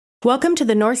Welcome to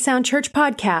the North Sound Church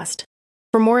podcast.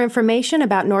 For more information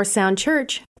about North Sound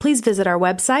Church, please visit our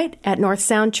website at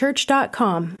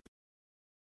northsoundchurch.com.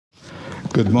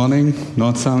 Good morning,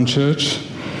 North Sound Church.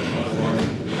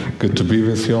 Good to be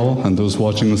with you all, and those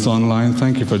watching us online,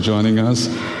 thank you for joining us.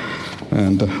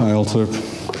 And I also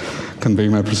convey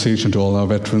my appreciation to all our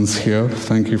veterans here.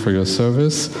 Thank you for your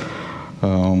service.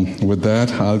 With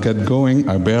that, I'll get going.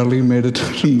 I barely made it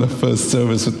in the first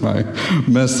service with my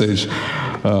message.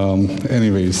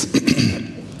 Anyways,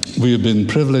 we have been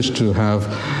privileged to have,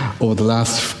 over the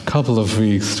last couple of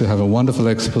weeks, to have a wonderful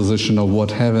exposition of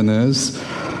what heaven is,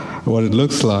 what it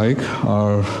looks like,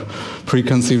 our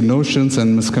preconceived notions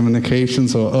and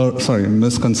misconceptions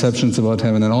about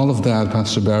heaven, and all of that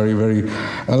Pastor Barry very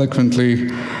eloquently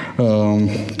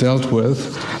dealt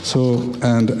with. So,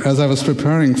 and as I was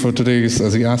preparing for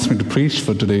as he asked me to preach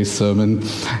for today's sermon,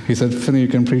 he said, Finney, you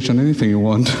can preach on anything you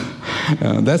want.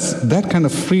 That kind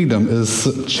of freedom is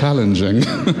challenging.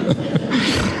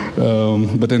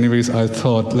 But anyways, I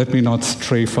thought, let me not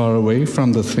stray far away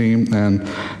from the theme and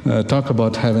talk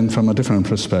about heaven from a different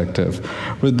perspective.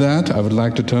 With that, I would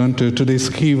like to turn to today's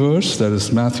key verse, that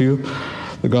is Matthew,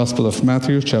 the Gospel of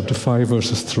Matthew, chapter 5,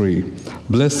 verses 3.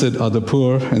 Blessed are the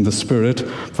poor in the spirit,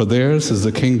 for theirs is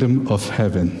the kingdom of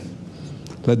heaven.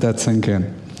 Let that sink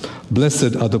in.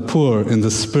 Blessed are the poor in the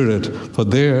spirit, for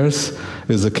theirs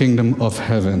is the kingdom of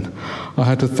heaven. I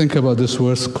had to think about this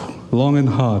verse long and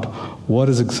hard. What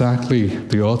is exactly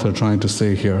the author trying to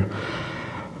say here?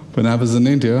 When I was in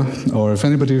India, or if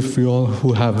anybody of you all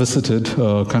who have visited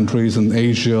countries in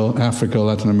Asia, Africa,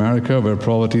 Latin America, where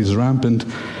poverty is rampant,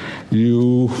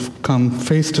 you come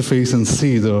face to face and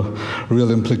see the real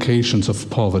implications of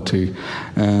poverty.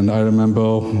 And I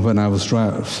remember when I was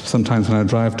sometimes when I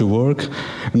drive to work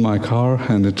in my car,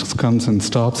 and it just comes and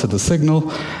stops at the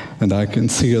signal, and I can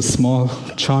see a small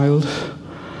child,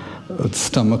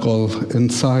 stomach all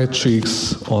inside,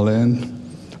 cheeks all in,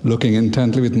 looking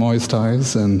intently with moist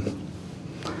eyes, and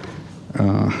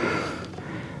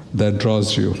that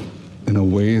draws you in a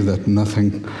way that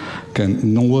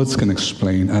no words can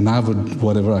explain, and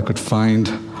whatever I could find,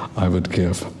 I would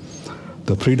give.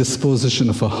 The predisposition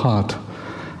of a heart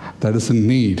that is in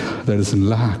need, that is in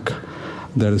lack,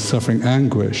 that is suffering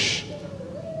anguish,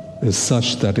 is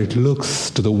such that it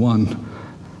looks to the one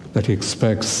that he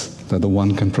expects that the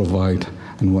one can provide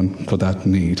and one for that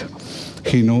need.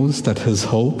 He knows that his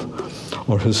hope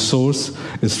or his source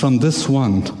is from this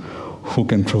one who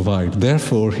can provide.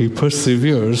 Therefore, he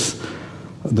perseveres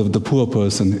the poor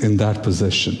person in that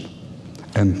position.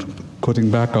 And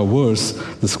quoting back our verse,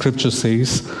 the scripture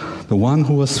says, the one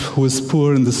who is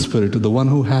poor in the spirit, the one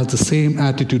who has the same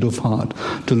attitude of heart,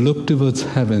 to look towards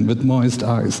heaven with moist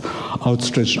eyes,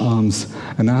 outstretched arms,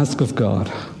 and ask of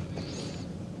God.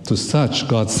 To such,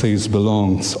 God says,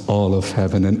 belongs all of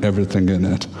heaven and everything in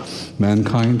it.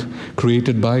 Mankind,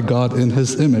 created by God in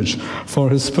his image for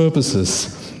his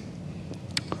purposes.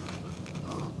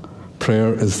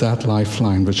 Prayer is that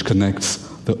lifeline which connects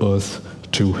the earth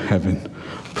to heaven.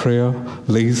 Prayer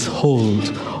lays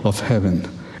hold of heaven.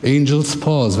 Angels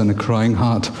pause when a crying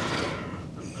heart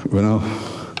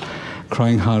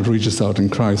reaches out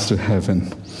and cries to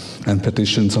heaven and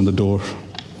petitions on the door.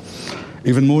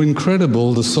 Even more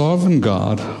incredible, the sovereign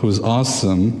God, who is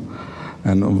awesome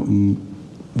and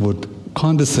would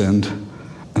condescend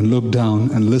and look down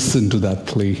and listen to that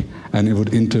plea, and he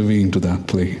would intervene to that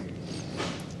plea.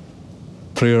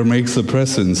 Prayer makes the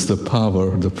presence, the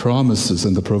power, the promises,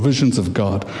 and the provisions of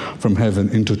God from heaven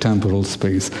into temporal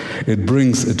space. It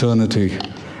brings eternity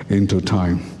into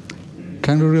time.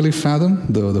 Can we really fathom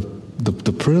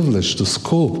the privilege, the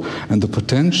scope, and the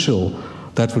potential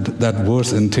that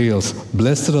verse entails?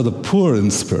 Blessed are the poor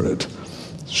in spirit.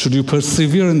 Should you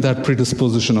persevere in that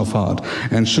predisposition of heart,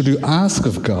 and should you ask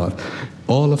of God,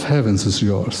 all of heavens is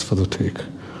yours for the take.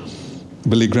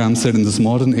 Billy Graham said, in this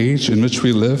modern age in which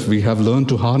we live, we have learned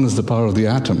to harness the power of the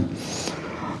atom.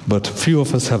 But few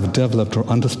of us have developed or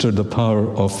understood the power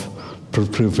of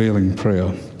prevailing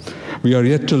prayer. We are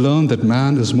yet to learn that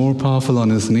man is more powerful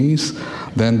on his knees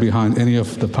than behind any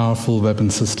of the powerful weapon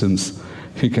systems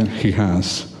he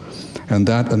has. And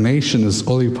that a nation is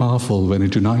only powerful when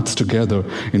it unites together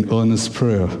in earnest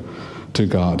prayer to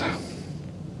God.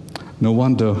 No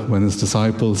wonder when his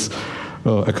disciples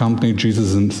accompanied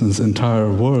Jesus in his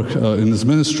entire work, in his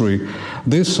ministry,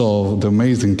 they saw the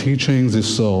amazing teachings, they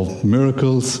saw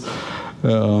miracles,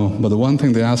 but the one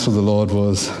thing they asked of the Lord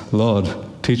was, Lord,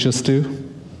 teach us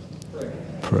to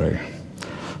pray.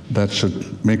 That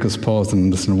should make us pause and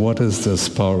listen. What is this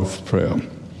power of prayer?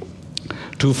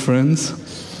 Two friends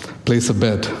place a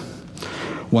bet.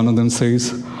 One of them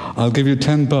says, I'll give you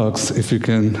 $10 if you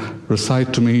can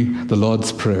recite to me the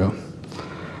Lord's Prayer.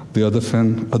 The other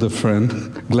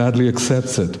friend gladly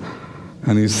accepts it,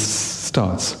 and he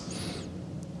starts.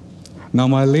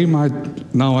 Now I lay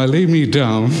me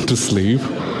down to sleep.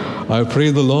 I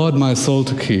pray the Lord my soul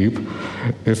to keep.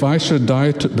 If I should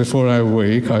die before I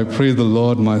wake, I pray the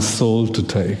Lord my soul to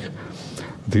take.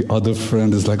 The other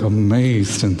friend is like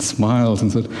amazed and smiles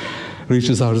and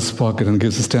reaches out his pocket and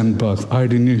gives us $10. I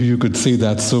didn't know you could see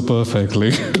that so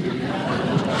perfectly.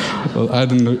 Well, I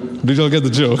didn't know. Did y'all get the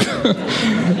joke?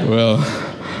 Well.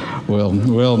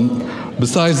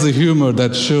 Besides the humor,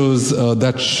 that shows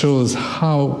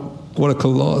what a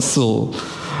colossal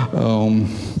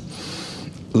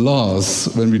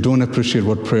loss when we don't appreciate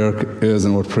what prayer is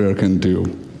and what prayer can do.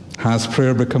 Has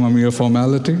prayer become a mere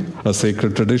formality, a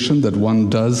sacred tradition that one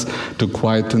does to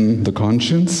quieten the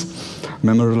conscience?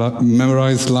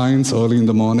 Memorize lines early in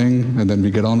the morning, and then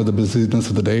we get on to the busyness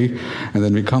of the day, and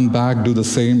then we come back, do the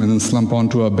same, and then slump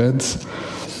onto our beds.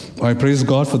 I praise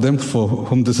God for them for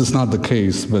whom this is not the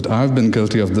case, but I've been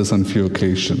guilty of this on few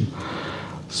occasions.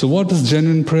 So what does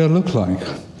genuine prayer look like?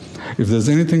 If there's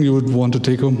anything you would want to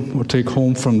take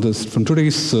home from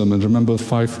today's sermon, remember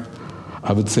 5,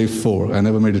 I would say 4. I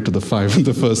never made it to the 5 in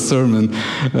the first sermon,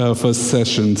 first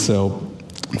session. So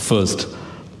first,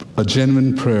 a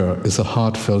genuine prayer is a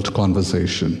heartfelt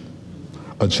conversation.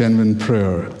 A genuine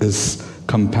prayer is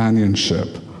companionship.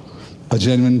 A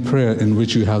genuine prayer in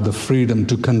which you have the freedom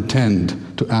to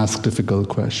contend, to ask difficult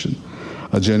questions.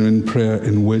 A genuine prayer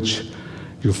in which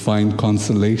you find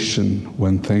consolation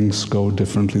when things go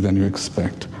differently than you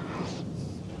expect.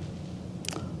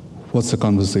 What's a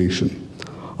conversation?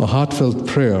 A heartfelt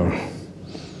prayer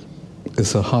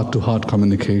is a heart-to-heart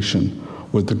communication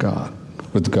with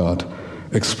God,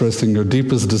 expressing your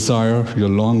deepest desire, your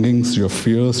longings, your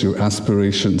fears, your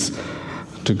aspirations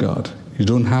to God. You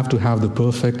don't have to have the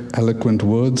perfect, eloquent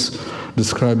words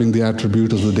describing the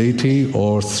attribute of the deity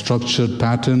or structured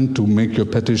pattern to make your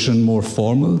petition more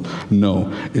formal.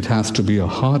 No, it has to be a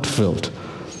heartfelt,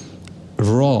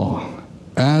 raw,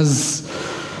 as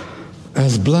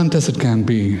blunt as it can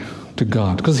be to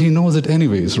God, because He knows it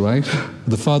anyways, right?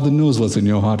 The Father knows what's in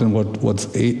your heart and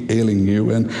what's ailing you,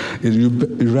 and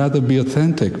you'd rather be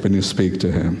authentic when you speak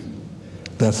to Him.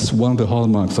 That's one of the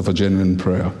hallmarks of a genuine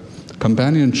prayer.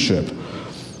 Companionship.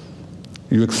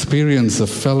 You experience the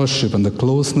fellowship and the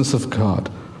closeness of God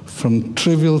from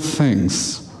trivial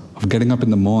things of getting up in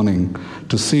the morning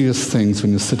to serious things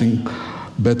when you're sitting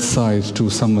bedside to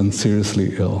someone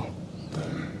seriously ill.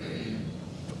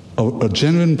 A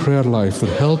genuine prayer life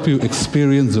will help you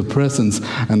experience the presence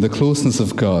and the closeness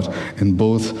of God in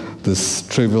both this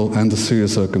trivial and the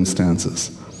serious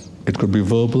circumstances. It could be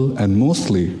verbal, and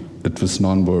mostly it was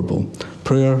nonverbal.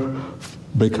 Prayer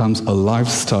becomes a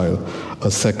lifestyle,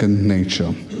 a second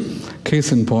nature.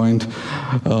 Case in point,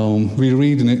 we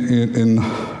read in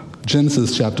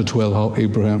Genesis chapter 12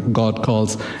 how God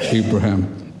calls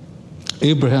Abraham.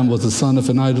 Abraham was the son of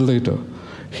an idolater.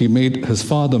 His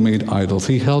father made idols.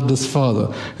 He helped his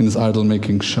father in his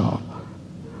idol-making shop.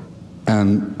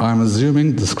 And I'm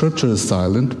assuming the scripture is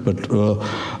silent, but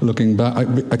looking back,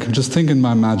 I can just think in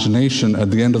my imagination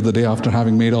at the end of the day, after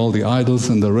having made all the idols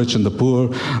and the rich and the poor,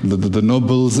 the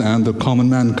nobles and the common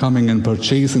man coming and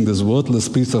purchasing this worthless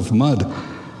piece of mud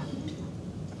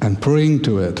and praying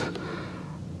to it.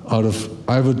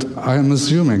 I am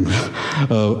assuming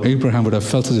Abraham would have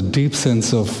felt such a deep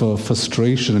sense of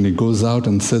frustration, and he goes out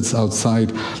and sits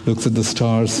outside, looks at the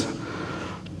stars,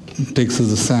 takes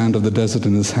the sand of the desert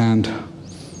in his hand,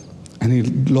 and he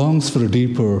longs for a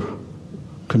deeper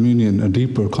communion, a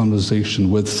deeper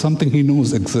conversation with something he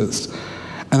knows exists.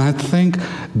 And I think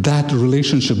that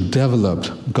relationship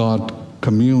developed. God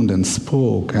communed and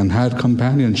spoke and had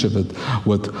companionship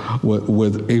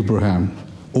with Abraham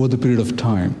over the period of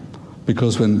time.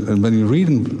 Because when you read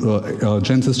in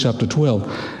Genesis chapter 12,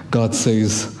 God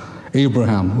says,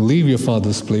 Abraham, leave your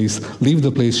father's place, leave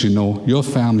the place you know, your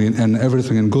family and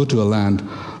everything, and go to a land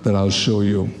that I'll show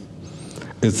you.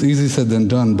 It's easy said than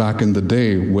done back in the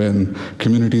day when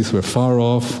communities were far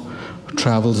off.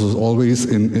 Travels was always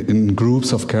in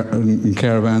groups in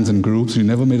caravans and groups. You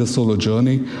never made a solo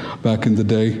journey back in the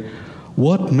day.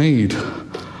 What made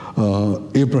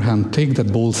Abraham take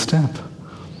that bold step?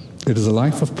 It is a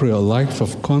life of prayer, a life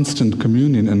of constant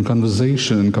communion and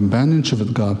conversation and companionship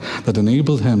with God that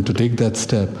enabled him to take that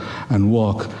step and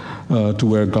walk to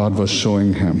where God was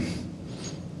showing him.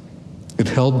 It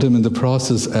helped him in the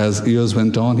process. As years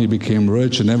went on, he became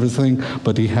rich and everything,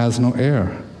 but he has no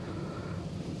heir.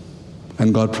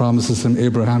 And God promises him,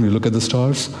 Abraham, you look at the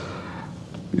stars,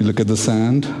 you look at the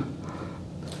sand,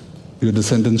 Your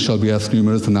descendants shall be as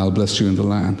numerous, and I'll bless you in the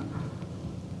land.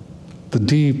 The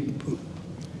deep,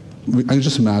 I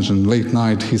just imagine, late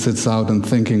night, he sits out and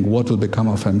thinking, what will become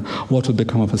of him? What will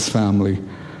become of his family?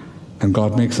 And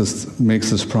God makes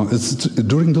this promise. It's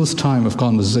during those time of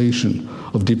conversation,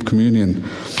 of deep communion,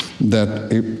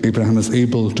 that Abraham is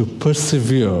able to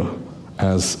persevere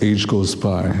as age goes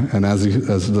by. And as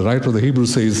the writer of the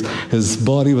Hebrews says, his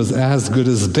body was as good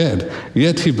as dead,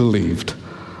 yet he believed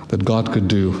that God could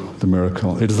do the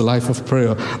miracle. It is the life of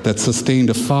prayer that sustained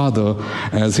a father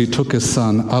as he took his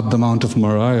son up the Mount of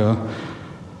Moriah,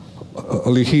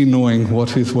 only he knowing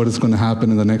what is going to happen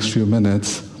in the next few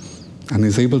minutes. And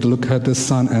he's able to look at his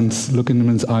son and look in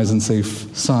his eyes and say,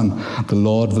 son, the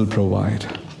Lord will provide.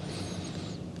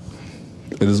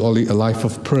 It is only a life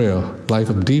of prayer, life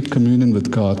of deep communion with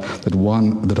God,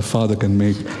 that a father can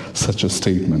make such a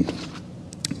statement.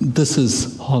 This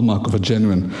is hallmark of a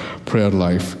genuine prayer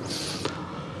life.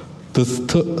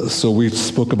 So we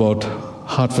spoke about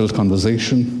heartfelt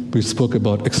conversation. We spoke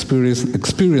about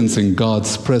experiencing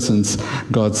God's presence,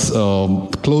 God's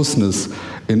closeness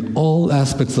in all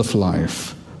aspects of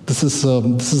life. This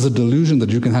is a delusion that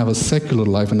you can have a secular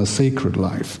life and a sacred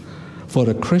life. For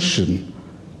a Christian,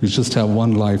 you just have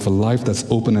one life, a life that's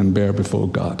open and bare before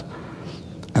God.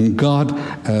 And God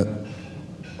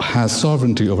has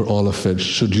sovereignty over all of it,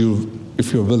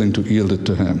 if you're willing to yield it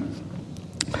to Him.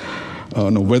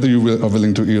 Whether you are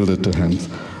willing to yield it to Him.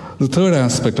 The third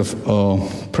aspect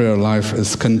of prayer life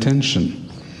is contention.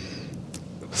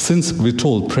 Since we're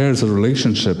told prayer is a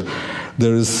relationship,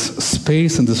 there is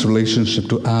space in this relationship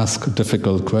to ask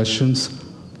difficult questions,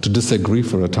 to disagree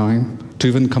for a time, to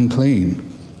even complain.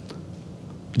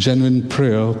 Genuine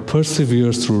prayer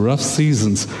perseveres through rough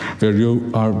seasons where you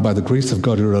are, by the grace of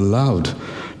God, you're allowed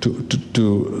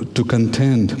to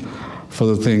contend for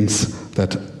the things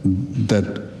that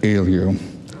ail you.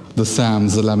 The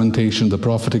Psalms, the Lamentation, the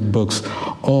prophetic books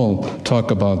all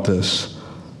talk about this.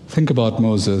 Think about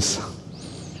Moses.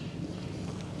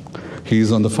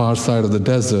 He's on the far side of the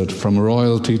desert, from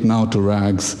royalty now to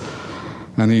rags,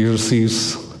 and he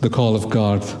receives the call of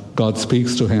God. God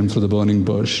speaks to him through the burning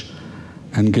bush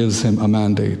and gives him a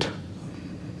mandate.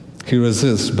 He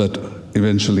resists, but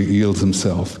eventually yields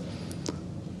himself.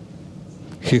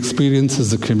 He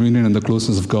experiences the communion and the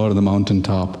closeness of God on the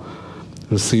mountaintop,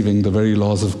 receiving the very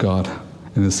laws of God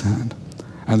in his hand.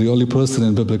 And the only person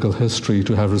in biblical history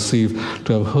to have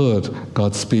heard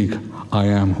God speak, I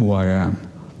am who I am,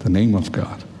 the name of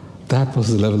God. That was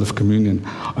the level of communion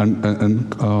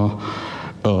and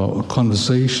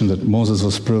conversation that Moses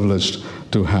was privileged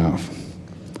to have.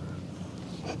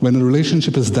 When a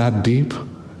relationship is that deep,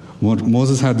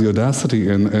 Moses had the audacity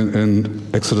in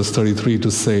Exodus 33 to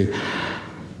say,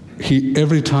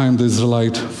 every time the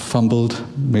Israelite fumbled,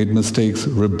 made mistakes,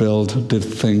 rebelled, did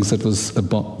things that was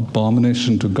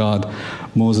abomination to God,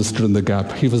 Moses stood in the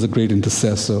gap. He was a great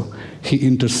intercessor. He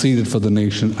interceded for the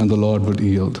nation, and the Lord would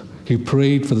yield. He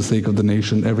prayed for the sake of the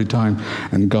nation every time,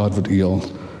 and God would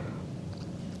yield.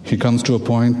 He comes to a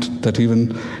point that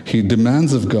even he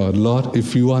demands of God, Lord,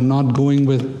 if you are not going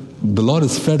with, the Lord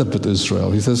is fed up with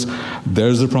Israel. He says,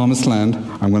 there's the promised land.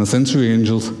 I'm going to send you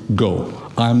angels.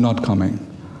 Go. I'm not coming.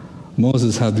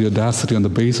 Moses had the audacity on the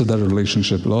base of that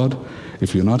relationship. Lord,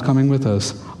 if you're not coming with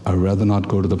us, I'd rather not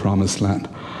go to the promised land.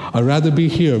 I'd rather be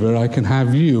here where I can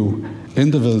have you in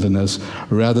the wilderness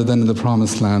rather than in the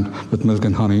promised land with milk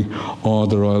and honey or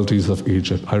the royalties of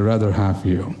Egypt. I'd rather have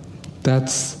you.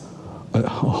 That's a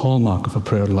hallmark of a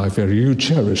prayer life where you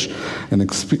cherish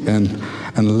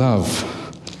and love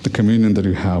the communion that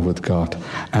you have with God.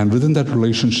 And within that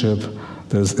relationship,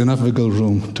 there's enough wiggle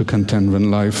room to contend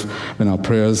when our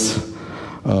prayers,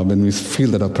 when we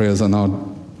feel that our prayers are not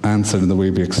answered in the way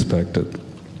we expected.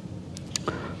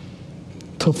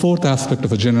 The fourth aspect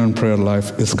of a genuine prayer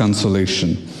life is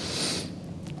consolation.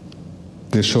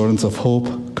 The assurance of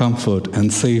hope, comfort,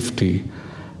 and safety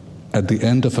at the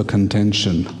end of a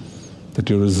contention, that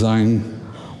you resign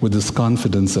with this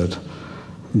confidence that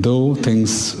though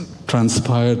things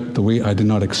transpired the way I did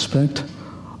not expect,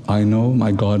 I know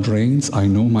my God reigns, I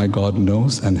know my God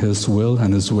knows, and His will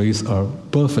and His ways are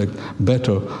perfect,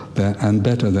 better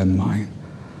than mine.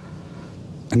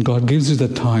 And God gives you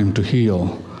the time to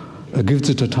heal, gives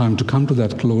you the time to come to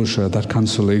that closure, that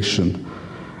consolation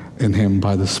in Him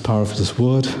by this power of His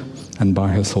Word and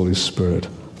by His Holy Spirit.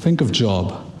 Think of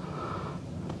Job.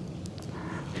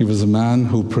 He was a man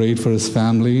who prayed for his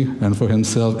family and for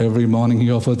himself. Every morning he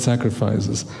offered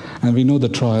sacrifices. And we know the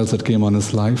trials that came on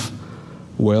his life.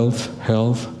 Wealth,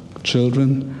 health,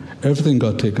 children, everything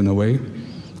got taken away.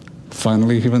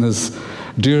 Finally, even his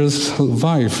dearest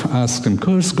wife asked him,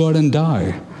 curse God and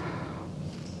die.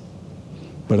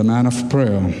 but a man of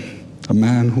prayer, a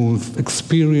man who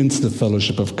experienced the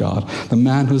fellowship of God, the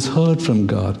man who's heard from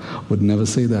God, would never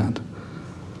say that.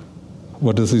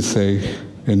 What does he say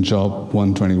in Job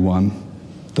 1:21?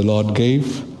 The Lord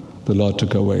gave, the Lord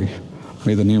took away.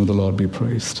 May the name of the Lord be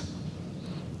praised.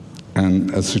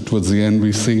 And as towards the end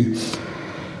we see,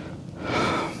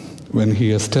 when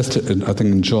he has tested, I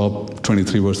think in Job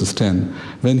 23 verses 10,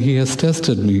 when he has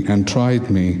tested me and tried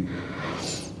me,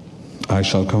 I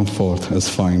shall come forth as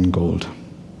fine gold.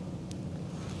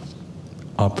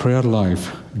 Our prayer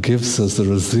life gives us the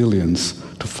resilience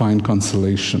to find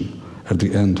consolation at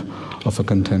the end of a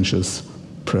contentious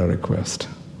prayer request.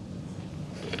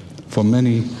 For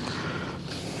many,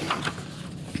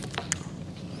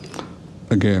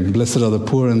 again, blessed are the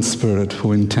poor in spirit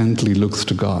who intently looks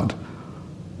to God,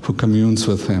 who communes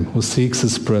with him, who seeks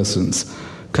his presence,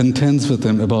 contends with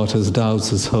him about his doubts,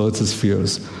 his hurts, his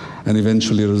fears, and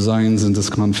eventually resigns in this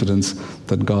confidence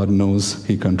that God knows,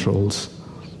 he controls.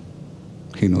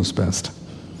 He knows best.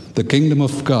 The kingdom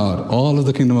of God, all of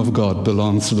the kingdom of God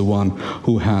belongs to the one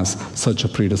who has such a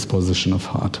predisposition of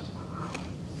heart.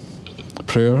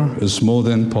 Prayer is more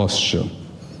than posture.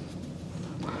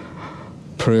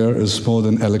 Prayer is more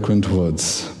than eloquent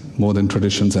words, more than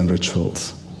traditions and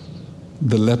rituals.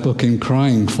 The leper came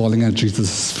crying, falling at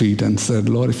Jesus' feet and said,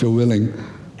 Lord, if you're willing,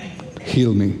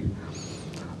 heal me.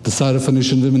 The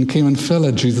Syrophoenician women came and fell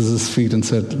at Jesus' feet and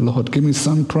said, Lord, give me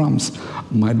some crumbs.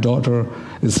 My daughter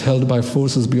is held by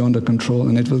forces beyond her control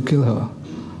and it will kill her.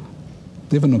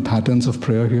 There were no patterns of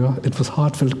prayer here. It was a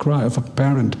heartfelt cry of a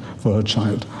parent for her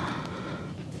child.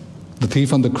 The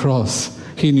thief on the cross,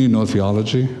 he knew no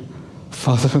theology.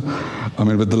 Father,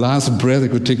 with the last breath, he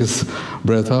could take his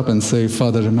breath up and say,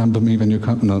 Father, remember me when you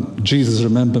come. No, Jesus,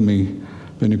 remember me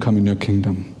when you come in your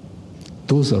kingdom.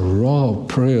 Those are raw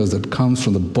prayers that comes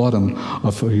from the bottom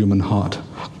of a human heart.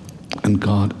 And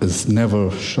God is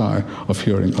never shy of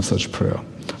hearing of such prayer.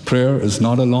 Prayer is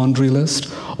not a laundry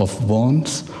list of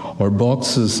wants or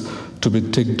boxes to be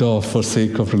ticked off for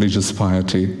sake of religious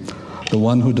piety. The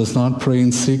one who does not pray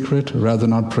in secret, rather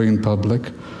not pray in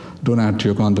public, don't add to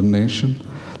your condemnation.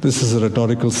 This is a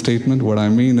rhetorical statement. What I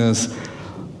mean is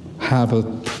have a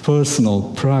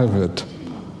personal, private,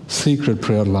 secret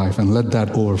prayer life and let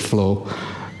that overflow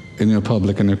in your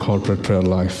public and your corporate prayer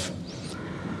life.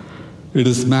 It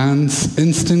is man's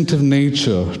instinctive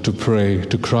nature to pray,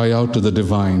 to cry out to the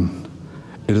divine.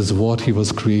 It is what he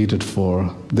was created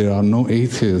for. There are no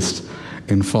atheists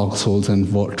in foxholes and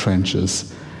war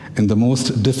trenches. In the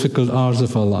most difficult hours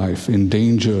of our life, in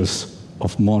dangers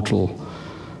of mortal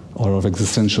or of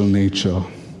existential nature,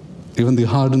 even the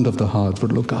hardened of the heart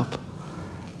would look up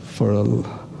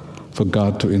for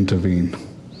God to intervene.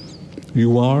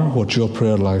 You are what your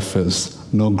prayer life is,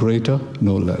 no greater,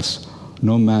 no less.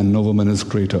 No man, no woman is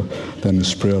greater than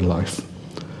his prayer life.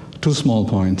 Two small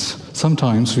points.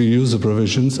 Sometimes we use the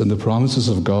provisions and the promises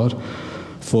of God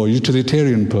for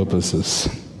utilitarian purposes.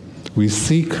 We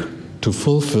seek to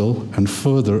fulfill and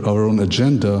further our own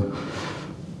agenda,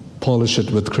 polish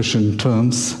it with Christian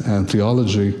terms and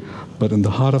theology, but in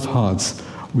the heart of hearts,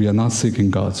 we are not seeking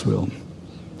God's will.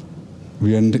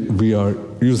 We are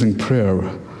using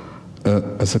prayer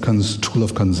as a tool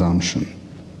of consumption.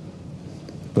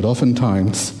 But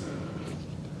oftentimes,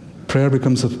 prayer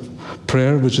becomes a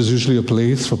prayer which is usually a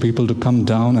place for people to come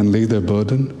down and lay their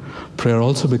burden. Prayer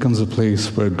also becomes a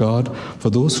place where God, for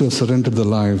those who have surrendered their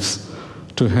lives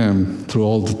to Him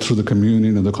through the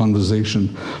communion and the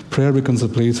conversation, prayer becomes a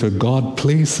place where God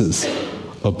places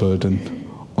a burden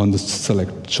on the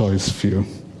select choice few.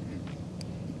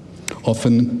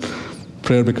 Often,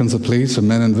 prayer becomes a place for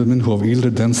men and women who have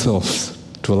yielded themselves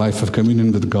to a life of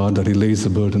communion with God, that He lays a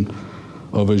burden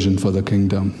or vision for the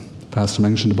kingdom. Pastor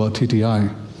mentioned about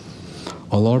TTI.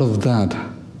 A lot of that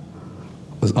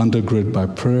was undergirded by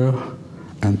prayer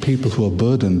and people who are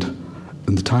burdened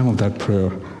in the time of that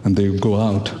prayer, and they go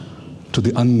out to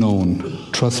the unknown,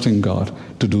 trusting God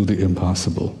to do the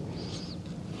impossible.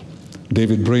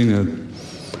 David Brainerd,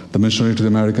 the missionary to the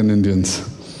American Indians,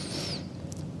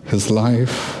 his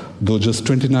life, though just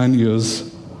 29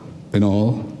 years in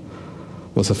all,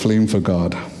 was a flame for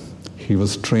God. He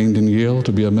was trained in Yale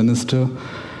to be a minister.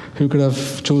 He could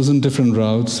have chosen different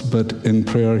routes, but in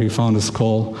prayer he found his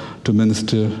call to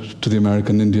minister to the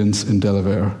American Indians in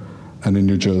Delaware and in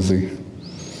New Jersey.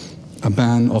 A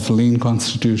man of lean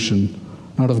constitution,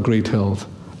 not of great health.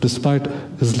 Despite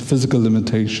his physical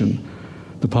limitation,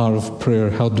 the power of prayer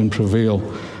helped him prevail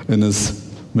in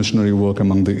his missionary work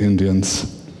among the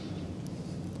Indians.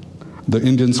 The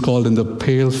Indians called him the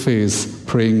pale-faced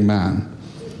praying man.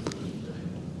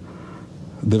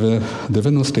 There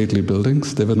were no stately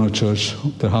buildings. There were no church.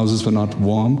 Their houses were not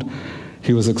warmed.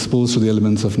 He was exposed to the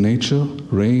elements of nature,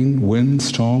 rain, wind,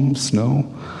 storm,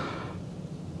 snow.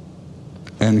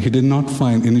 And he did not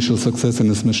find initial success in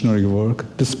his missionary work.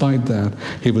 Despite that,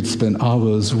 he would spend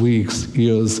hours, weeks,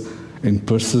 years in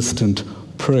persistent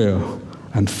prayer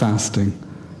and fasting.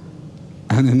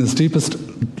 And in his deepest,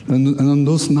 and on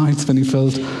those nights when he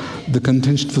felt the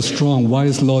contention was strong, why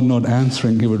is Lord not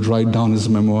answering? He would write down his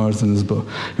memoirs in his book.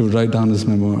 He would write down his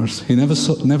memoirs. He never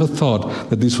thought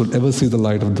that these would ever see the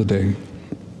light of the day.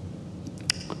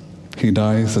 He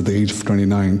dies at the age of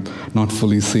 29, not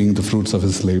fully seeing the fruits of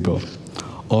his labor.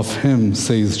 Of him,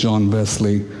 says John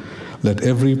Wesley, let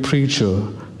every preacher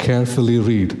carefully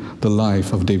read the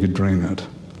life of David Brainerd,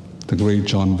 the great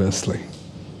John Wesley.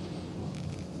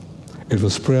 It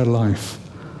was prayer life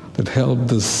that helped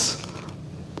this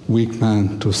weak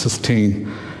man to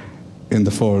sustain in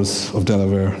the forests of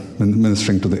Delaware,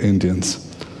 ministering to the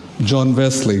Indians. John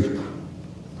Wesley,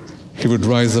 he would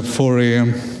rise up 4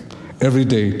 a.m. every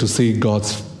day to see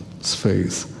God's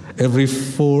face. Every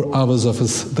 4 hours of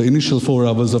the initial 4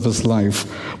 hours of his life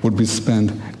would be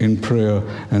spent in prayer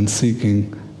and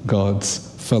seeking God's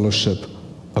fellowship,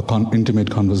 intimate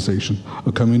conversation,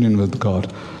 a communion with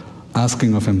God,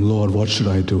 asking of him, Lord, what should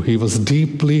I do? He was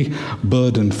deeply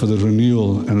burdened for the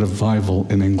renewal and revival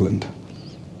in England.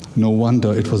 No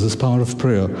wonder it was his power of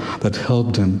prayer that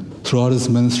helped him throughout his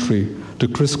ministry to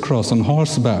crisscross on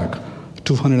horseback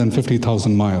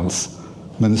 250,000 miles,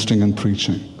 ministering and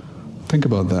preaching. Think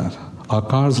about that. Our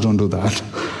cars don't do that.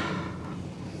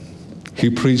 He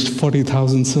preached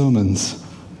 40,000 sermons.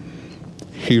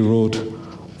 He wrote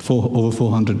over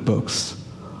 400 books.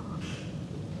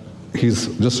 He's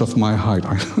just of my height.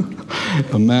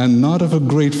 A man not of a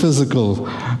great physical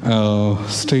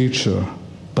stature,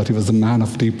 but he was a man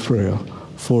of deep prayer.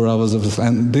 4 hours of his,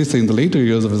 and they say in the later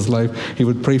years of his life, he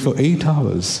would pray for 8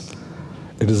 hours.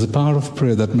 It is the power of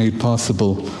prayer that made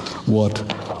possible what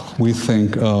we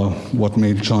think what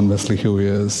made John Wesley who he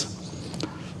is.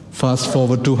 Fast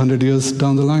forward 200 years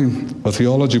down the line, a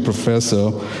theology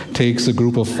professor takes a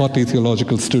group of 40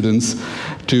 theological students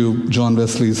to John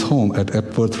Wesley's home at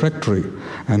Epworth Rectory,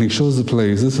 and he shows the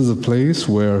place. This is a place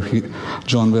where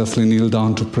John Wesley kneeled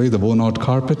down to pray, the worn-out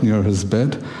carpet near his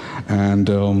bed, and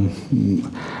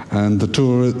after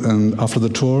the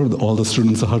tour, all the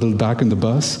students are huddled back in the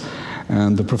bus,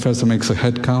 and the professor makes a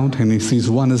head count, and he sees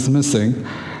one is missing.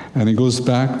 And he goes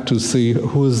back to see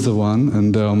who is the one,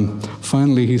 and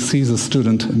finally he sees a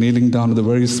student kneeling down at the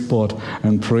very spot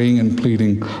and praying and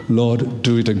pleading, Lord,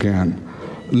 do it again.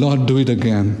 Lord, do it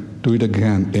again. Do it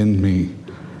again in me.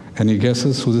 Any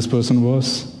guesses who this person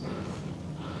was?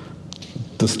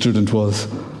 The student was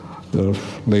the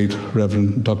late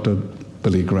Reverend Dr.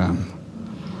 Billy Graham.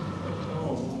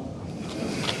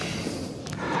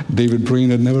 David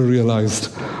Brainerd never realized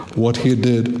what he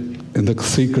did in the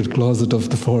secret closet of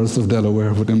the forests of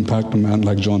Delaware would impact a man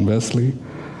like John Wesley,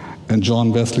 and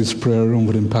John Wesley's prayer room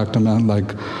would impact a man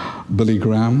like Billy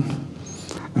Graham.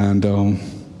 And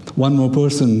one more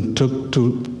person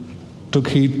took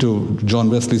heed to John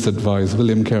Wesley's advice,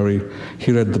 William Carey.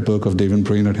 He read the book of David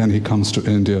Brainerd, and he comes to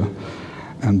India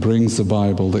and brings the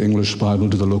Bible, the English Bible,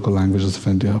 to the local languages of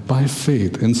India. By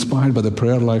faith, inspired by the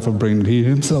prayer life of Brainerd, he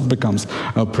himself becomes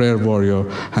a prayer warrior,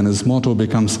 and his motto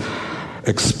becomes,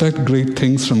 expect great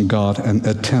things from God and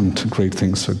attempt great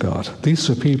things for God. These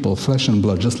were people, flesh and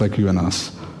blood, just like you and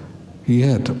us.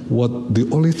 Yet, the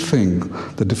only thing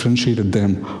that differentiated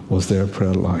them was their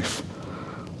prayer life.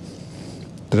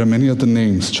 There are many other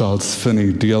names: Charles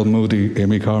Finney, D.L. Moody,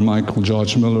 Amy Carmichael,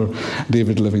 George Miller,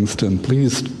 David Livingstone.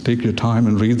 Please take your time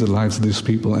and read the lives of these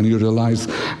people, and you realize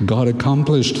God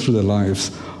accomplished through their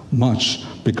lives much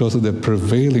because of their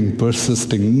prevailing,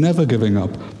 persisting, never giving up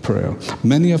prayer.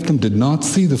 Many of them did not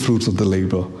see the fruits of the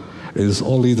labor. It is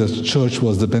only the church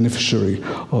was the beneficiary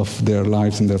of their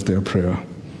lives and of their prayer.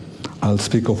 I'll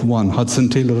speak of one, Hudson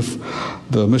Taylor,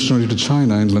 the missionary to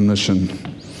China, Inland Mission.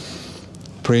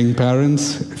 Praying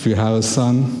parents, if you have a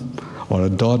son or a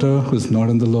daughter who's not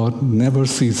in the Lord, never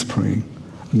cease praying,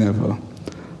 never.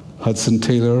 Hudson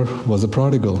Taylor was a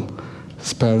prodigal.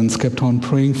 His parents kept on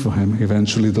praying for him.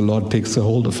 Eventually, the Lord takes a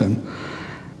hold of him,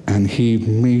 and he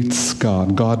meets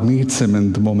God. God meets him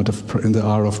in the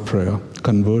hour of prayer,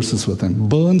 converses with him,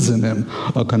 burns in him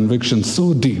a conviction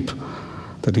so deep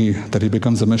that he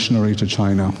becomes a missionary to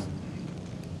China.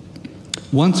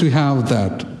 Once we have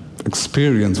that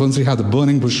experience, once we have the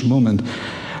burning bush moment,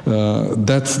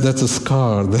 that's a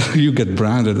scar that you get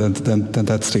branded, and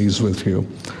that stays with you.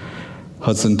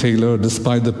 Hudson Taylor,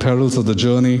 despite the perils of the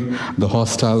journey, the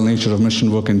hostile nature of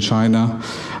mission work in China,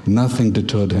 nothing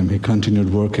deterred him. He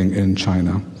continued working in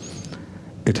China.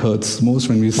 It hurts most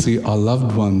when we see our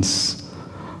loved ones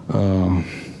are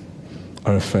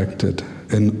affected.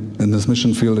 In this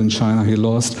mission field in China, he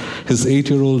lost his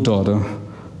 8-year-old daughter,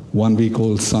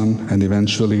 1-week-old son, and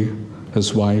eventually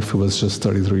his wife, who was just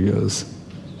 33 years.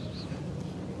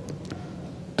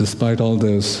 Despite all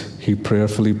this, he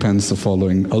prayerfully pens the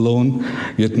following: alone,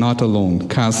 yet not alone,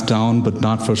 cast down, but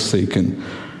not forsaken,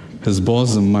 his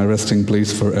bosom my resting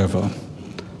place forever.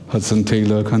 Hudson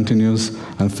Taylor continues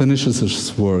and finishes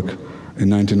his work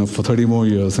for 30 more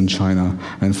years in China,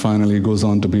 and finally goes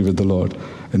on to be with the Lord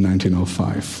in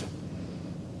 1905.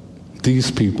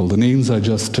 These people, the names I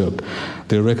just took,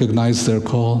 they recognized their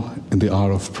call in the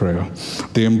hour of prayer.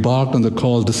 They embarked on the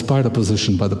call despite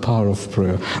opposition by the power of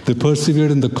prayer. They persevered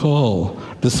in the call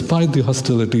despite the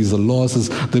hostilities, the losses,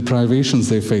 the privations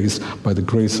they faced by the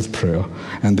grace of prayer.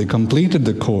 And they completed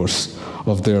the course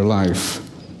of their life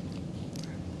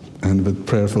and with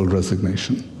prayerful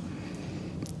resignation.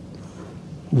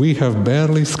 We have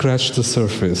barely scratched the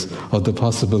surface of the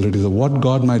possibilities of what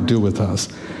God might do with us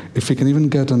if we can even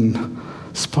get a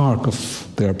spark of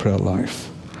their prayer life.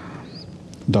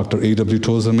 Dr. A.W.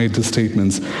 Tozer made the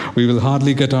statements: we will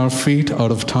hardly get our feet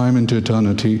out of time into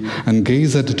eternity and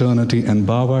gaze at eternity and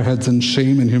bow our heads in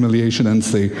shame and humiliation and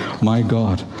say, my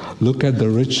God, look at the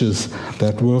riches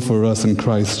that were for us in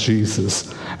Christ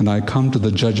Jesus, and I come to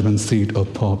the judgment seat a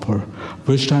pauper.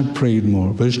 Wished I'd prayed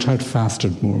more, wished I'd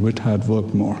fasted more, wished I'd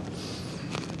worked more.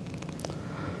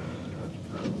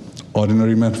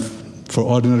 For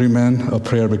ordinary men, a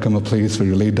prayer become a place where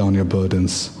you lay down your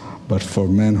burdens. But for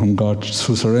men who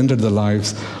surrendered their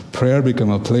lives, prayer became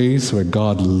a place where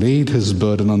God laid his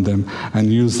burden on them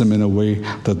and used them in a way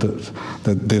that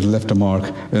they left a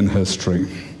mark in history.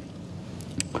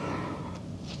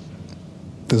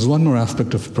 There's one more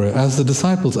aspect of prayer. As the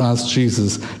disciples asked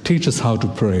Jesus, teach us how to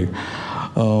pray.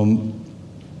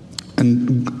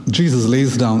 And Jesus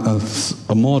lays down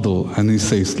a model, and he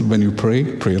says, when you pray,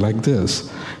 pray like this.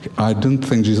 I didn't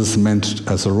think Jesus meant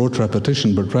as a rote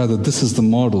repetition, but rather this is the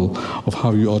model of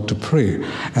how you ought to pray.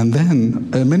 And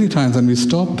then many times when we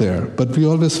stop there, but we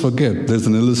always forget, there's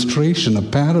an illustration, a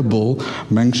parable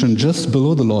mentioned just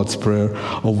below the Lord's Prayer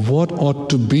of what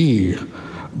ought to be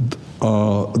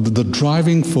the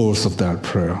driving force of that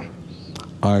prayer.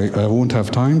 I won't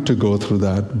have time to go through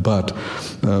that, but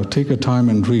take a time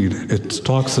and read. It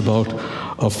talks about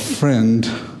a friend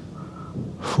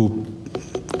who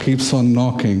keeps on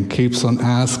knocking, keeps on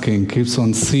asking, keeps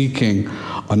on seeking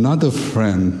another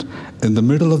friend in the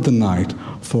middle of the night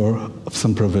for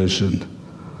some provision.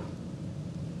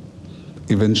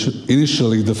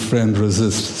 Initially, the friend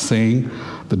resists, saying,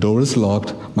 the door is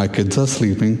locked, my kids are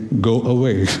sleeping, go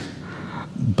away.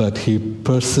 But he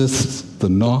persists the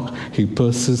knock, he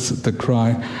persists the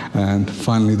cry, and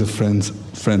finally the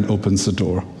friend opens the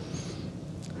door.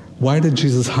 Why did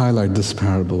Jesus highlight this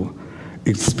parable?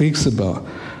 It speaks about,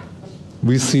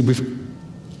 we see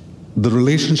the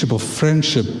relationship of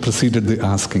friendship preceded the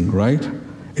asking, right?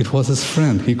 It was his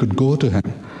friend. He could go to him.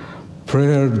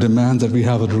 Prayer demands that we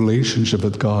have a relationship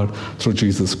with God through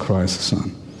Jesus Christ, His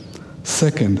Son.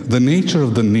 Second, the nature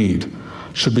of the need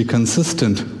should be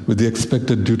consistent with the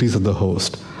expected duties of the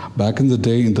host. Back in the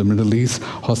day in the Middle East,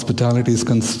 hospitality is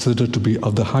considered to be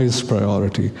of the highest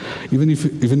priority. Even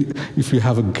if you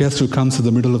have a guest who comes in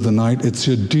the middle of the night, it's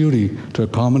your duty to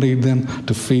accommodate them,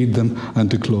 to feed them,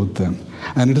 and to clothe them.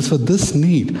 And it is for this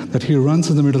need that he runs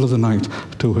in the middle of the night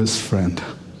to his friend.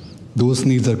 Those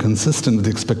needs are consistent with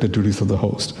the expected duties of the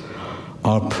host.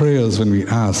 Our prayers, when we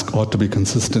ask, ought to be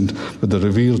consistent with the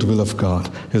revealed will of God,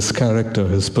 His character,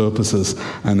 His purposes,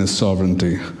 and His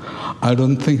sovereignty. I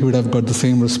don't think he would have got the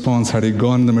same response had he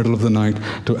gone in the middle of the night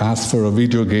to ask for a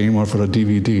video game or for a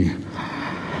DVD.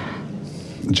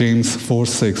 James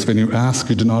 4:6, when you ask,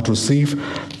 you do not receive,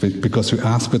 because you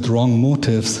ask with wrong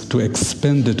motives to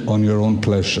expend it on your own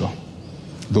pleasure.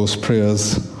 Those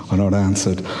prayers are not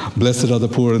answered. Blessed are the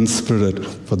poor in spirit,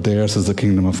 for theirs is the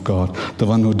kingdom of God. The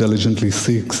one who diligently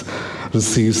seeks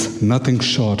receives nothing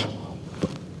short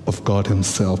of God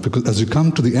himself. Because as you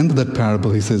come to the end of that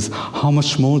parable, he says, how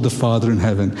much more the Father in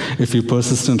heaven, if you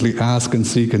persistently ask and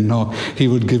seek and knock, he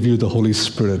would give you the Holy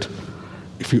Spirit.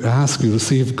 If you ask, you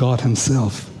receive God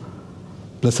himself.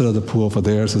 Blessed are the poor, for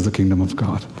theirs is the kingdom of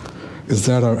God. Is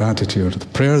that our attitude?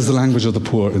 Prayer is the language of the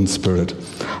poor in spirit.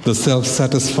 The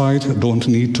self-satisfied don't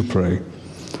need to pray.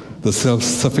 The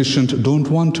self-sufficient don't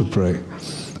want to pray.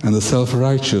 And the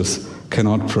self-righteous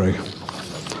cannot pray.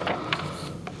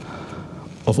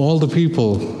 Of all the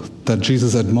people that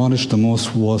Jesus admonished the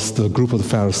most was the group of the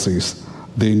Pharisees.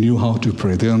 They knew how to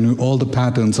pray. They knew all the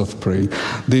patterns of praying.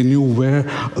 They knew where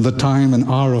the time and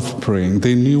hour of praying.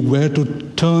 They knew where to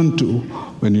turn to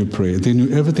when you pray. They knew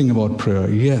everything about prayer.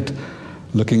 Yet,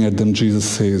 looking at them, Jesus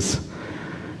says,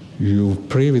 you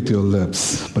pray with your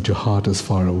lips, but your heart is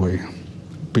far away.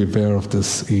 Beware of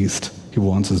this yeast. He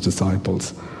warns his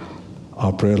disciples.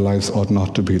 Our prayer lives ought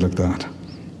not to be like that.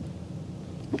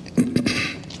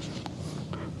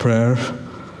 Prayer,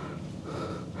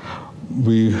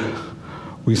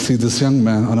 we see this young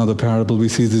man, another parable, we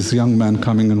see this young man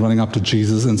coming and running up to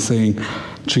Jesus and saying,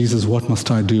 Jesus, what must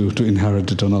I do to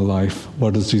inherit eternal life?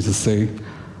 What does Jesus say?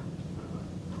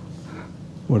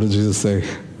 What does Jesus say?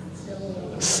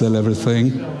 Sell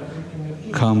everything.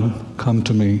 Come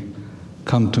to me.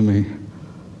 Come to me.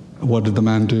 What did the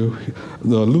man do?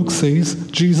 Luke says,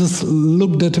 Jesus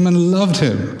looked at him and loved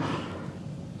him.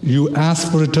 You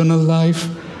ask for eternal life?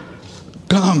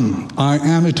 Come, I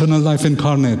am eternal life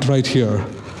incarnate right here.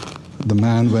 The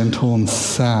man went home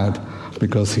sad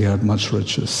because he had much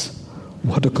riches.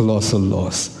 What a colossal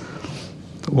loss.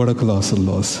 What a colossal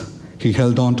loss. He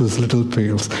held on to his little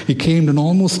pails. He came and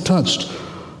almost touched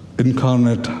the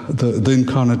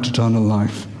incarnate eternal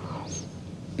life.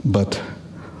 But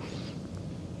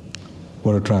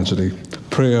what a tragedy.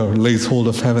 Prayer lays hold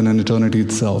of heaven and eternity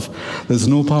itself. There's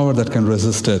no power that can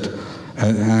resist it.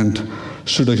 And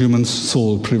should a human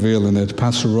soul prevail in it?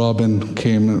 Pastor Robin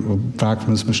came back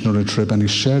from his missionary trip and he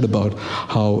shared about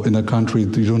how in a country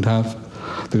they don't have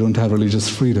religious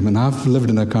freedom. And I've lived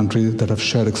in a country that have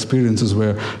shared experiences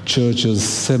where churches,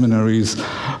 seminaries,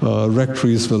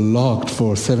 rectories were locked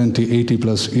for 70, 80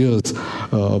 plus years.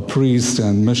 Priests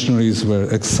and missionaries were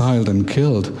exiled and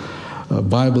killed.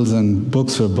 Bibles and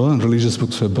books were burned, religious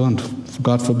books were burned.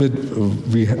 God forbid,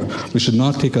 we should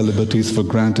not take our liberties for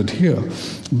granted here.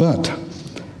 But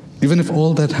even if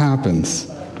all that happens,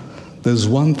 there's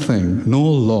one thing, no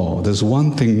law, there's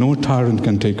one thing no tyrant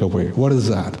can take away. What is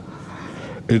that?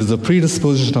 It is the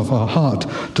predisposition of our heart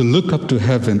to look up to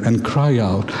heaven and cry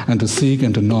out and to seek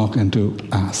and to knock and to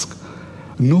ask.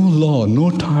 No law, no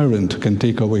tyrant can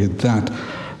take away that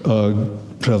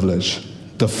privilege.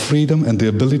 The freedom and the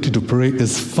ability to pray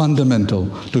is fundamental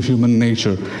to human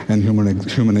nature and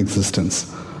human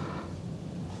existence.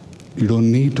 You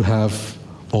don't need to have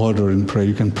order in prayer.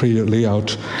 You can lay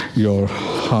out your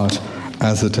heart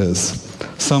as it is.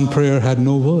 Some prayer had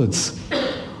no words.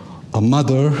 A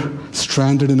mother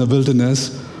stranded in a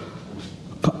wilderness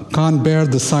can't bear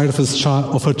the sight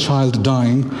of her child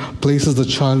dying, places the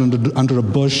child under a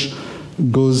bush,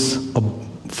 goes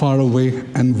far away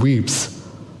and weeps.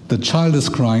 The child is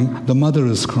crying, the mother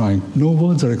is crying. No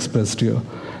words are expressed here.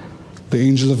 The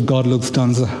angel of God looks down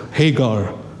and says,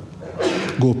 Hagar,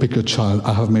 go pick your child.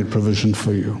 I have made provision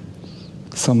for you.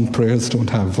 Some prayers don't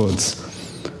have words.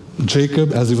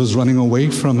 Jacob, as he was running away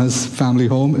from his family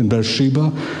home in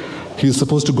Beersheba, he's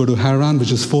supposed to go to Haran,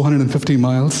 which is 450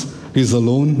 miles. He's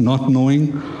alone, not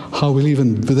knowing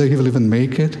whether he will even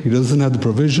make it. He doesn't have the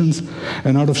provisions.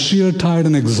 And out of sheer tired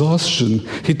and exhaustion,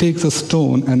 he takes a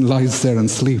stone and lies there and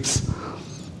sleeps.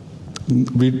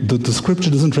 The scripture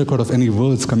doesn't record of any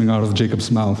words coming out of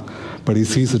Jacob's mouth, but he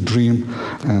sees a dream,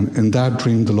 and in that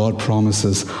dream the Lord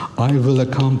promises, I will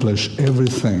accomplish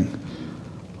everything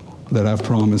that I've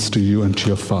promised to you and to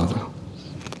your father.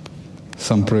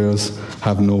 Some prayers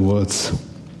have no words.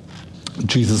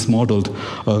 Jesus modeled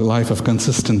a life of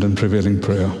consistent and prevailing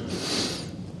prayer.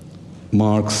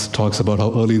 Marx talks about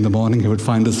how early in the morning he would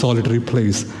find a solitary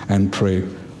place and pray.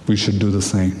 We should do the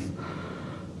same.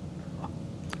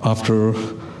 After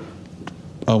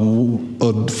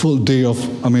a full day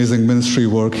of amazing ministry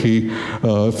work, he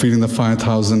feeding the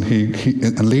 5,000,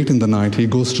 and late in the night he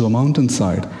goes to a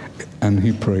mountainside and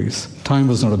he prays. Time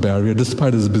was not a barrier,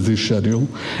 despite his busy schedule.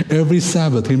 Every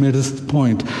Sabbath he made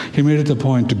it a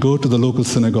point to go to the local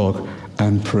synagogue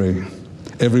and pray.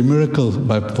 Every miracle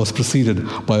was preceded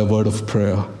by a word of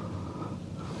prayer.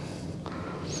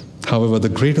 However, the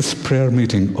greatest prayer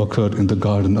meeting occurred in the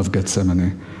Garden of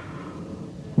Gethsemane,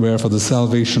 where for the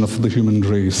salvation of the human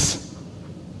race,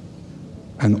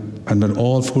 and when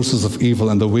all forces of evil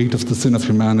and the weight of the sin of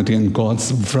humanity and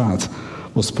God's wrath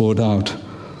was poured out,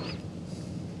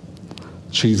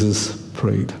 Jesus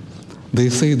prayed. They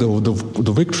say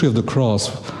the victory of the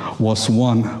cross was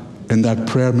won in that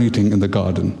prayer meeting in the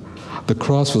garden. The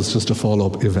cross was just a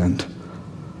follow-up event.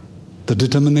 The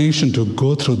determination to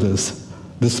go through this,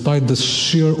 despite the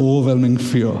sheer overwhelming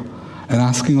fear, and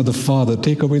asking of the Father,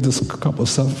 take away this cup of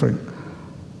suffering.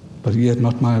 But yet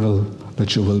not my will,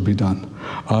 let your will be done.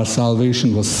 Our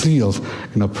salvation was sealed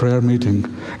in a prayer meeting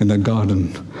in the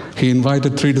garden. He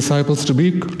invited 3 disciples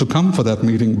to come for that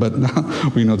meeting, but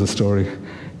now we know the story.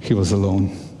 He was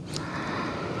alone.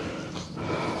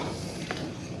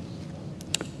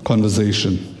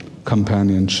 Conversation,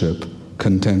 companionship,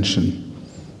 contention.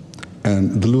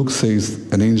 And Luke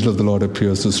says, an angel of the Lord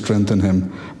appears to strengthen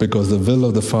him, because the will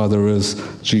of the Father is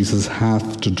Jesus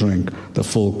hath to drink the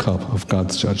full cup of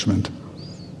God's judgment.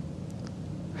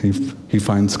 He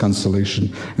finds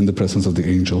consolation in the presence of the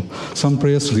angel. Some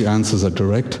prayers to the answers are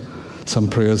direct, some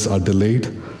prayers are delayed,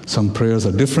 some prayers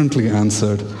are differently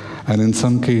answered, and in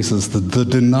some cases the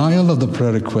denial of the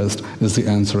prayer request is the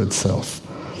answer itself.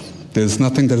 There is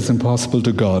nothing that is impossible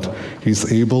to God.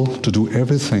 He's able to do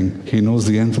everything. He knows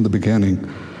the end from the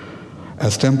beginning.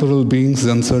 As temporal beings,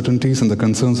 the uncertainties and the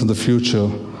concerns of the future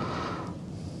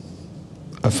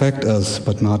affect us,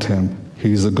 but not Him.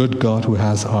 He is a good God who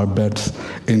has our best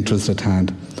interest at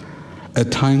hand.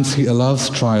 At times, He allows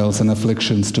trials and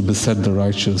afflictions to beset the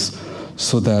righteous,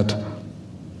 so that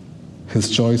His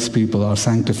choice people are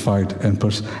sanctified and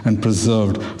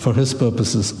preserved for His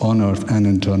purposes on earth and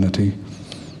in eternity.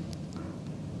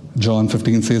 John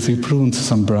 15 says He prunes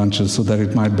some branches so that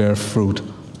it might bear fruit.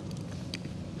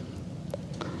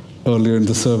 Earlier in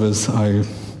the service, I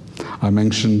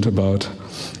mentioned about,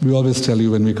 we always tell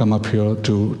you when we come up here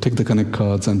to take the connect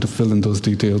cards and to fill in those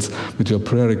details with your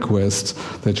prayer requests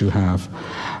that you have.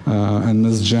 And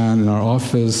Ms. Jan in our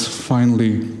office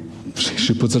finally,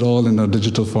 she puts it all in a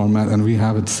digital format, and we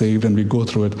have it saved and we go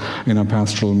through it in our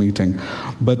pastoral meeting.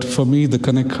 But for me, the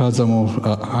connect cards are more,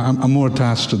 I'm more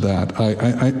attached to that.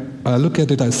 I look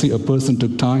at it, I see a person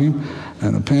took time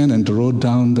and a pen and to wrote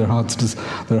down their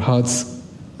heart's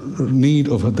need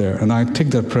over there. And I take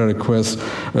that prayer request,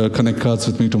 connect cards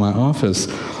with me to my office.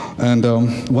 And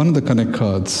one of the connect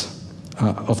cards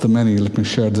of the many, let me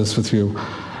share this with you.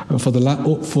 For the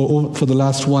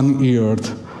last 1 year,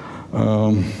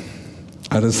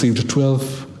 I received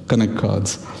 12 connect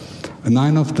cards.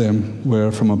 9 of them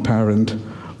were from a parent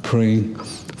praying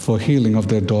for healing of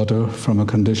their daughter from a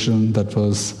condition that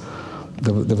was,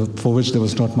 for which there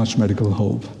was not much medical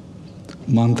hope.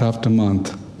 Month after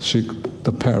month,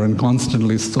 the parent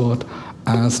constantly sought,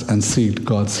 asked, and sought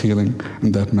God's healing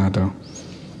in that matter.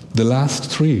 The last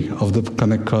 3 of the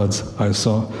connect cards I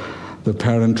saw, the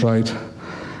parent write,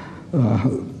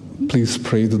 please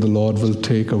pray that the Lord will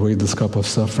take away this cup of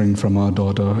suffering from our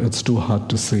daughter. It's too hard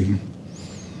to see.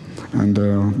 And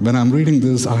when I'm reading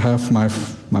this, I have my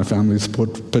family's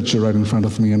picture right in front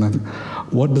of me, and I think,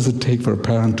 what does it take for a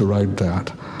parent to write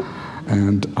that?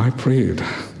 And I prayed.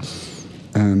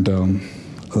 And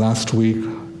last week,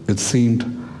 it seemed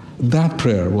that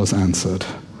prayer was answered.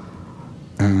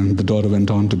 And the daughter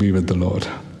went on to be with the Lord.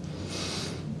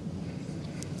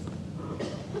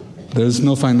 There is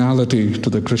no finality to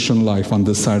the Christian life on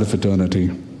this side of eternity.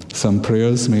 Some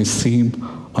prayers may seem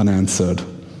unanswered.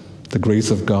 The grace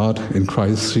of God in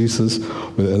Christ Jesus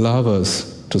will allow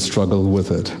us to struggle with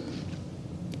it.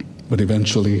 But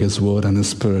eventually His Word and His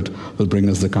Spirit will bring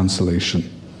us the consolation.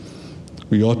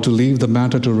 We ought to leave the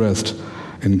matter to rest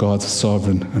in God's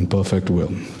sovereign and perfect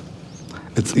will.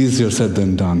 It's easier said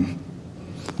than done.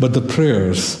 But the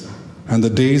prayers and the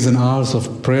days and hours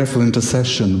of prayerful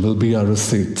intercession will be our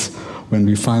receipts when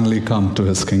we finally come to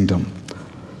His kingdom.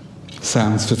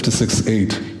 Psalms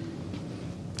 56:8.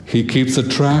 He keeps a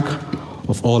track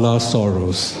of all our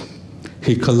sorrows.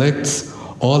 He collects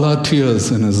all our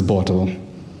tears in His bottle.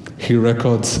 He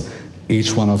records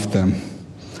each one of them.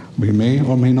 We may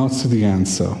or may not see the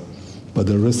answer, but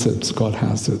the receipts, God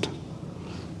has it.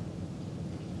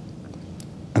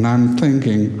 And I'm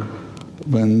thinking,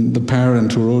 when the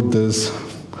parent who wrote this,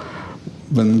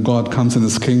 when God comes in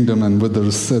His kingdom and with the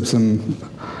receipts, and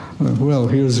well,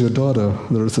 here's your daughter,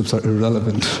 the receipts are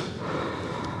irrelevant.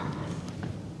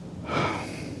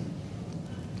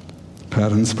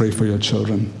 Parents, pray for your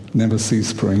children. Never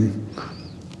cease praying.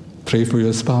 Pray for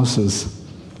your spouses.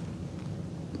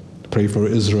 Pray for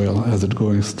Israel as it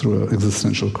goes through an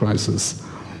existential crisis.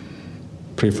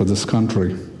 Pray for this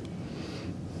country.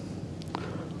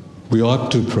 We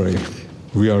ought to pray.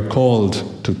 We are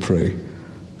called to pray.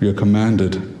 We are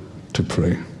commanded to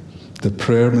pray. The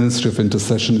prayer ministry of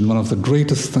intercession is one of the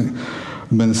greatest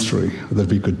ministry that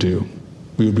we could do.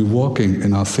 We will be walking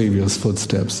in our Savior's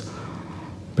footsteps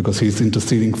because He's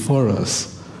interceding for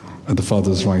us at the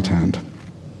Father's right hand.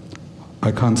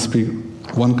 I can't speak.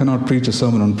 One cannot preach a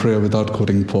sermon on prayer without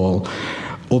quoting Paul.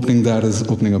 Opening that is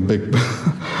opening a big...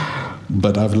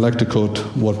 But I would like to quote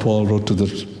what Paul wrote to the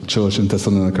church in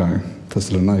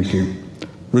Thessaloniki.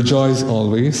 Rejoice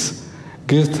always,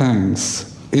 give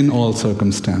thanks in all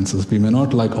circumstances. We may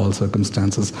not like all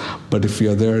circumstances, but if we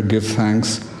are there, give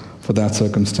thanks for that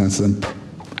circumstance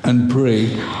and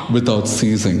pray without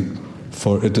ceasing,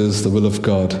 for it is the will of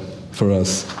God for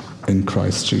us in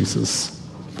Christ Jesus.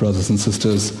 Brothers and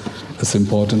sisters, it's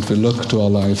important we look to our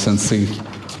lives and see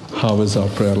how is our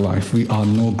prayer life. We are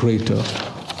no greater,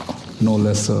 no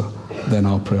lesser than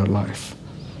our prayer life.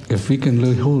 If we can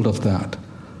lay hold of that,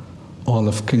 all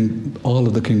of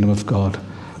the kingdom of God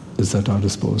is at our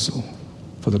disposal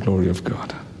for the glory of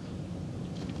God.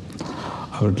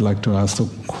 I would like to ask the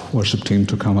worship team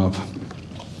to come up.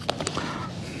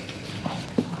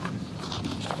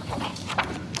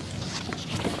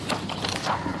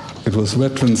 It was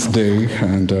Veterans Day,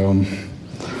 and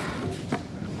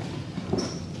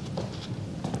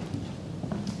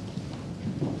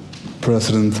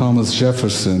President Thomas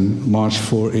Jefferson, March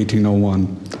 4,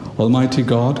 1801. Almighty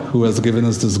God, who has given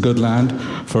us this good land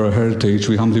for our heritage,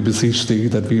 we humbly beseech thee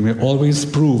that we may always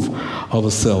prove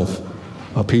ourselves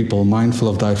a people mindful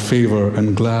of thy favor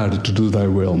and glad to do thy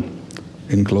will.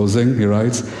 In closing, he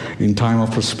writes, in time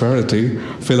of prosperity,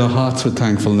 fill our hearts with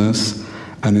thankfulness,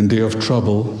 and in day of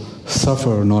trouble,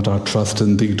 suffer not our trust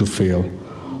in thee to fail.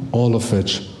 All of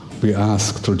which we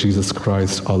ask through Jesus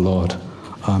Christ our Lord.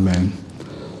 Amen.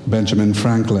 Benjamin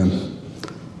Franklin,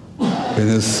 in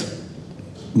his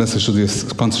message to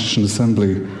the Constitutional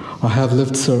Assembly, I have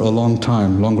lived, sir, a long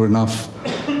time, longer enough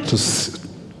to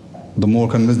the more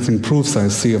convincing proofs I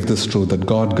see of this truth, that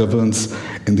God governs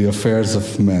in the affairs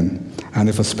of men. And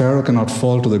if a sparrow cannot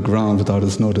fall to the ground without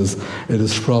his notice, it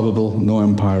is probable no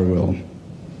empire will.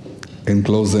 In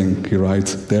closing, he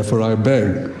writes, therefore I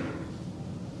beg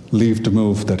leave to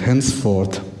move that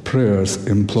henceforth prayers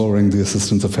imploring the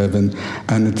assistance of heaven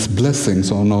and its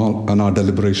blessings on our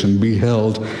deliberation be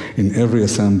held in every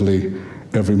assembly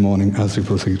every morning as we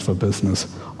proceed for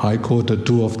business. I quoted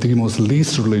two of the most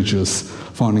least religious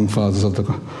founding fathers of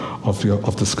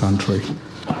this country.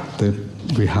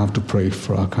 We have to pray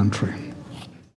for our country.